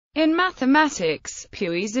In mathematics,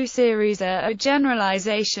 Puiseux series are a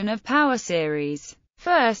generalization of power series,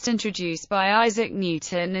 first introduced by Isaac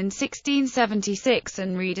Newton in 1676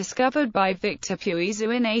 and rediscovered by Victor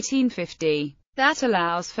Puiseux in 1850, that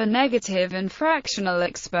allows for negative and fractional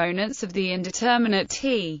exponents of the indeterminate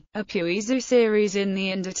T. A Puiseux series in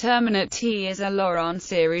the indeterminate T is a Laurent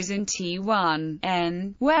series in T1,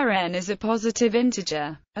 n, where n is a positive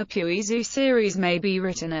integer. A Puiseux series may be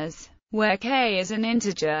written as where k is an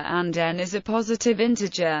integer and n is a positive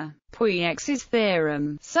integer. Puiseux's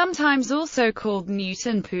theorem, sometimes also called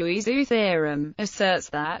Newton-Puiseux theorem, asserts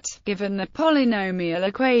that, given the polynomial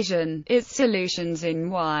equation, its solutions in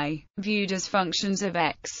y, viewed as functions of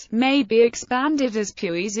x, may be expanded as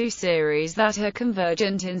Puiseux series that are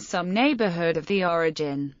convergent in some neighborhood of the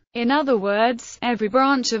origin. In other words, every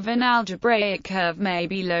branch of an algebraic curve may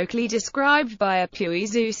be locally described by a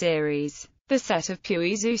Puiseux series. The set of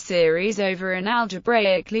Puiseux series over an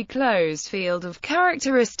algebraically closed field of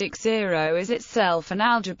characteristic 0 is itself an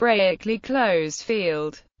algebraically closed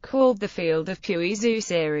field, called the field of Puiseux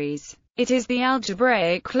series. It is the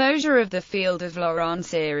algebraic closure of the field of Laurent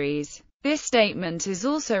series. This statement is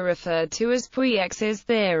also referred to as Puiseux's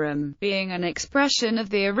theorem, being an expression of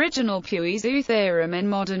the original Puiseux theorem in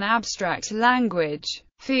modern abstract language.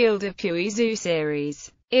 Field of Puiseux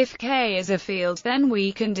series. If K is a field, then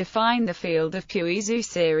we can define the field of Puiseux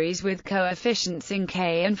series with coefficients in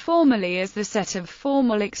K and formally as the set of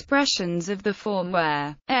formal expressions of the form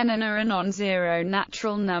where n and are a non-zero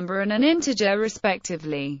natural number and an integer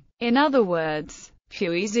respectively. In other words,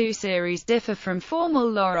 Puiseux series differ from formal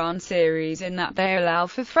Laurent series in that they allow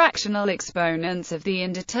for fractional exponents of the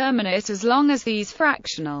indeterminate as long as these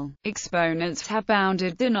fractional exponents have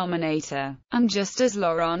bounded denominator. And just as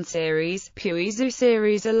Laurent series, Puiseux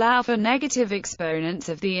series allow for negative exponents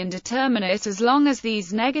of the indeterminate as long as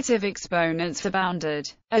these negative exponents are bounded.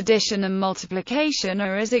 Addition and multiplication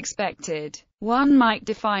are as expected. One might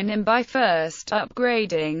define them by first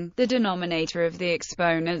upgrading the denominator of the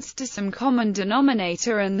exponents to some common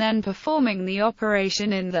denominator and then performing the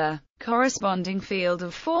operation in the corresponding field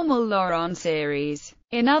of formal Laurent series.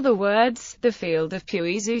 In other words, the field of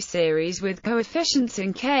Puiseux series with coefficients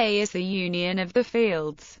in K is the union of the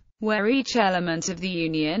fields, where each element of the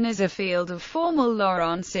union is a field of formal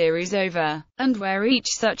Laurent series over, and where each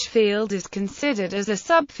such field is considered as a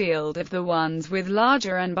subfield of the ones with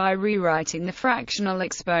larger n by rewriting the fractional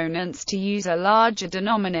exponents to use a larger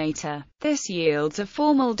denominator. This yields a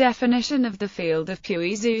formal definition of the field of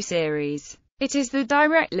Puiseux series. It is the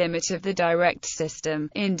direct limit of the direct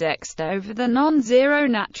system, indexed over the non-zero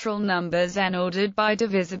natural numbers n ordered by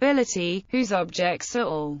divisibility, whose objects are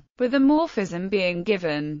all, with a morphism being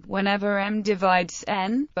given, whenever m divides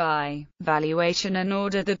n, by valuation and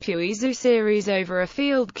order. The Puiseux series over a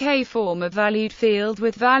field K form a valued field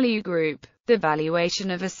with value group. The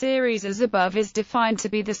valuation of a series as above is defined to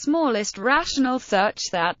be the smallest rational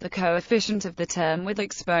such that the coefficient of the term with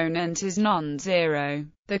exponent is non-zero.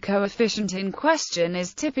 The coefficient in question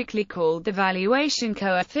is typically called the valuation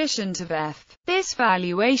coefficient of f. This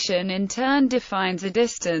valuation in turn defines a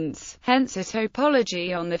distance, hence a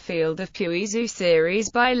topology on the field of Puiseux series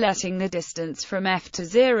by letting the distance from f to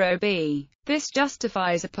 0 be. This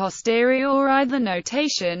justifies a posteriori the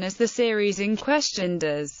notation as the series in question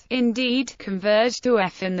does, indeed, converge to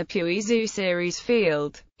f in the Puiseux series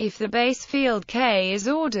field. If the base field K is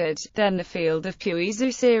ordered, then the field of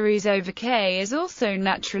Puiseux series over K is also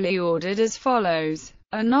naturally ordered as follows.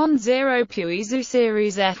 A non-zero Puiseux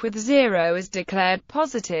series f with 0 is declared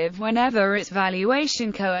positive whenever its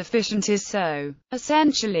valuation coefficient is so.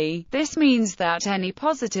 Essentially, this means that any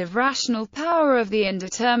positive rational power of the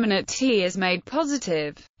indeterminate T is made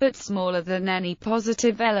positive, but smaller than any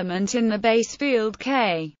positive element in the base field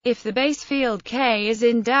K. If the base field K is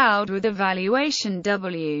endowed with a valuation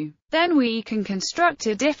W, then we can construct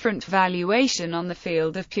a different valuation on the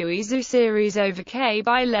field of Puiseux series over K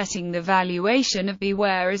by letting the valuation of B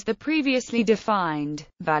where is the previously defined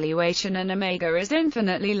valuation and omega is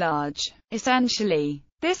infinitely large. Essentially,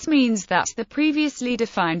 this means that the previously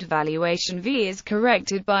defined valuation V is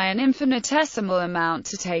corrected by an infinitesimal amount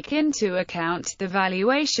to take into account the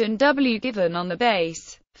valuation W given on the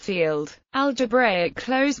base field. Algebraic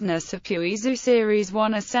closedness of Puiseux series.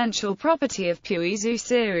 One essential property of Puiseux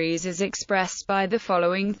series is expressed by the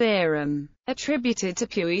following theorem, attributed to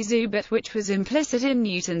Puiseux but which was implicit in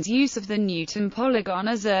Newton's use of the Newton polygon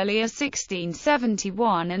as early as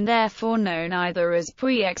 1671 and therefore known either as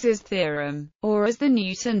Puiseux's theorem, or as the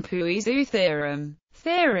Newton-Puiseux theorem.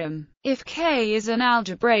 Theorem: if K is an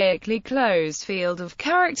algebraically closed field of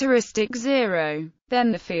characteristic 0,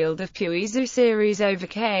 then the field of Puiseux series over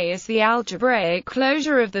K is the algebraic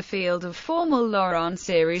closure of the field of formal Laurent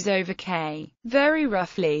series over K. Very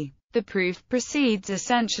roughly, the proof proceeds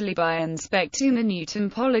essentially by inspecting the Newton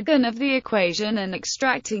polygon of the equation and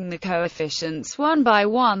extracting the coefficients one by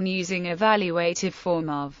one using evaluative form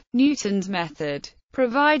of Newton's method.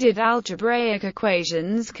 Provided algebraic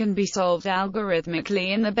equations can be solved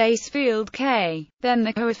algorithmically in the base field K, then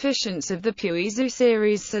the coefficients of the Puiseux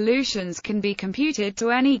series solutions can be computed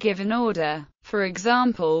to any given order. For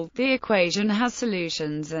example, the equation has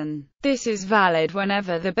solutions, and this is valid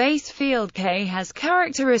whenever the base field K has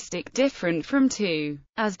characteristic different from 2,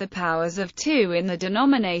 as the powers of 2 in the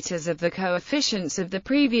denominators of the coefficients of the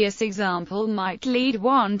previous example might lead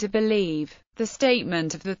one to believe the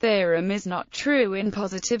statement of the theorem is not true in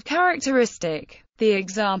positive characteristic. The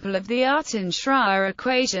example of the Artin-Schreier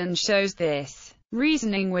equation shows this.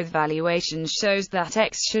 Reasoning with valuation shows that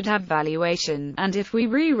x should have valuation, and if we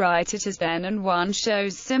rewrite it as then and 1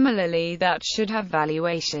 shows similarly that should have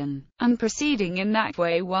valuation, and proceeding in that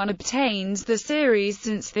way one obtains the series,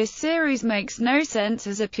 since this series makes no sense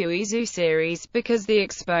as a Puiseux series because the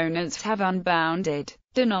exponents have unbounded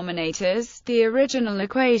denominators. The original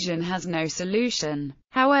equation has no solution.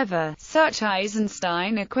 However, such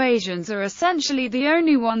Eisenstein equations are essentially the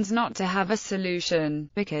only ones not to have a solution,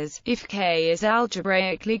 because, if K is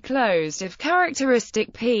algebraically closed if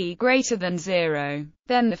characteristic P greater than 0,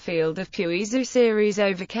 then the field of Puiseux series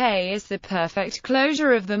over K is the perfect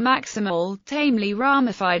closure of the maximal, tamely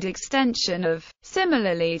ramified extension of.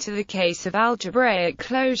 Similarly to the case of algebraic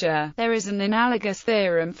closure, there is an analogous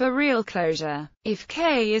theorem for real closure. If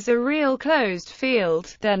K is a real closed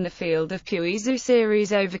field, then the field of Puiseux series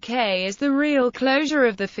over K is the real closure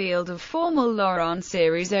of the field of formal Laurent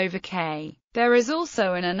series over K. There is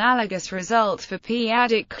also an analogous result for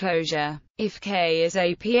p-adic closure. If K is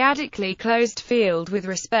a p-adically closed field with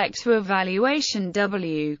respect to evaluation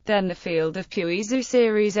W, then the field of Puiseux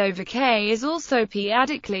series over K is also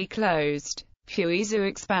p-adically closed. Puiseux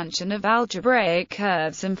expansion of algebraic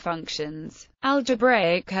curves and functions.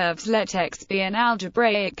 Algebraic curves. Let X be an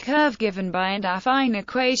algebraic curve given by an affine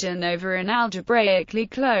equation over an algebraically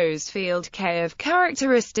closed field K of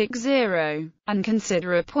characteristic 0, and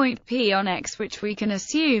consider a point P on X which we can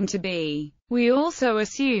assume to be. We also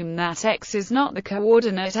assume that X is not the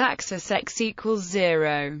coordinate axis X equals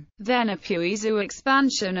 0. Then a Puiseux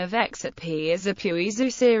expansion of X at P is a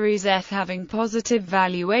Puiseux series F having positive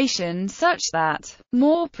valuation such that,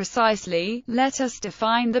 more precisely, let us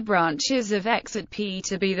define the branches of X at P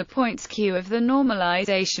to be the points Q of the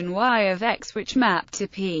normalization Y of X which map to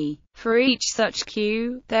P. For each such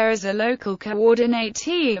Q, there is a local coordinate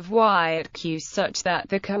T of Y at Q such that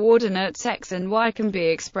the coordinates X and Y can be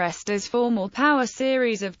expressed as formal power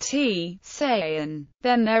series of T, say and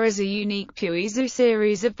then there is a unique Puiseux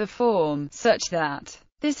series of the form, such that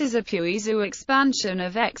this is a Puiseux expansion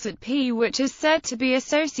of X at P which is said to be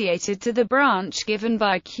associated to the branch given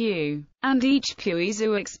by Q. And each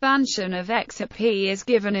Puiseux expansion of X at P is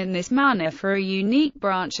given in this manner for a unique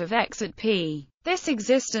branch of X at P. This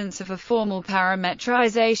existence of a formal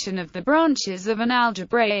parametrization of the branches of an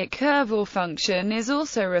algebraic curve or function is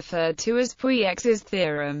also referred to as Puiseux's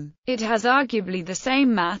theorem. It has arguably the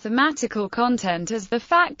same mathematical content as the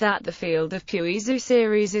fact that the field of Puiseux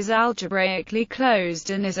series is algebraically closed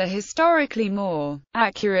and is a historically more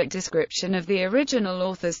accurate description of the original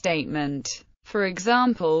author's statement. For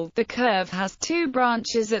example, the curve has two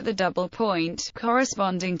branches at the double point,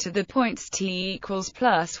 corresponding to the points t equals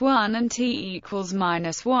 +1 and t equals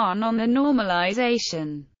 -1 on the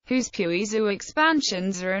normalization, whose Puiseux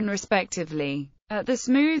expansions are n respectively. At the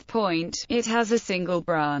smooth point, it has a single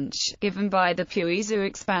branch, given by the Puiseux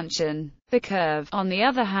expansion. The curve, on the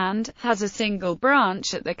other hand, has a single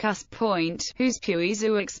branch at the cusp point, whose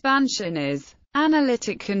Puiseux expansion is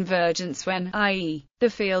analytic convergence when, i.e., the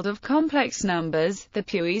field of complex numbers, the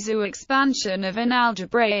Puiseux expansion of an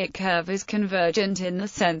algebraic curve is convergent in the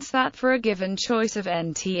sense that for a given choice of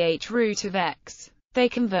nth root of x, they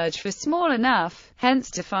converge for small enough, hence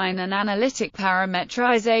define an analytic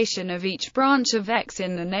parametrization of each branch of x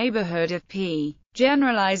in the neighborhood of P.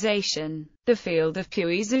 Generalization. The field of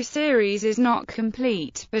Puiseux series is not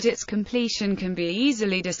complete, but its completion can be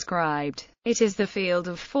easily described. It is the field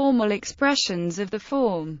of formal expressions of the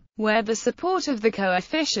form, where the support of the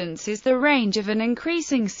coefficients is the range of an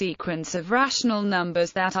increasing sequence of rational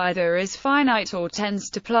numbers that either is finite or tends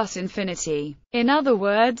to +infinity. In other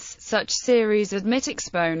words, such series admit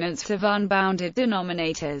exponents of unbounded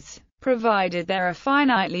denominators. provided there are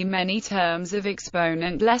finitely many terms of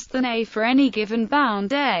exponent less than a for any given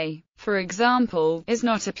bound a. For example, is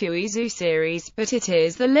not a Puiseux series, but it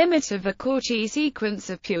is the limit of a Cauchy sequence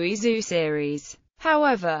of Puiseux series.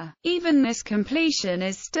 However, even this completion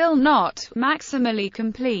is still not maximally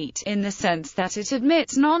complete, in the sense that it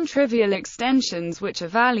admits non-trivial extensions which are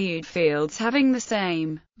valued fields having the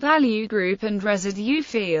same value group and residue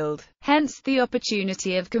field. Hence the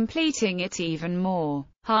opportunity of completing it even more.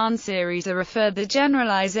 Hahn series are a further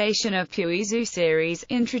generalization of Puiseux series,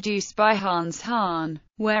 introduced by Hans Hahn,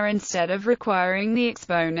 where instead of requiring the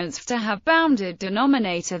exponents to have bounded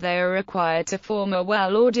denominator, they are required to form a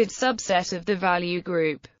well-ordered subset of the value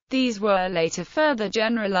group. These were later further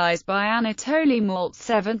generalized by Anatoly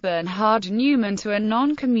Maltsev and Bernhard Neumann to a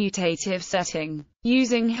non-commutative setting.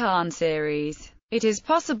 Using Hahn series, it is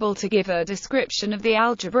possible to give a description of the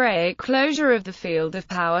algebraic closure of the field of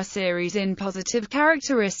power series in positive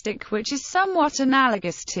characteristic which is somewhat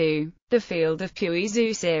analogous to the field of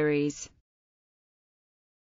Puiseux series.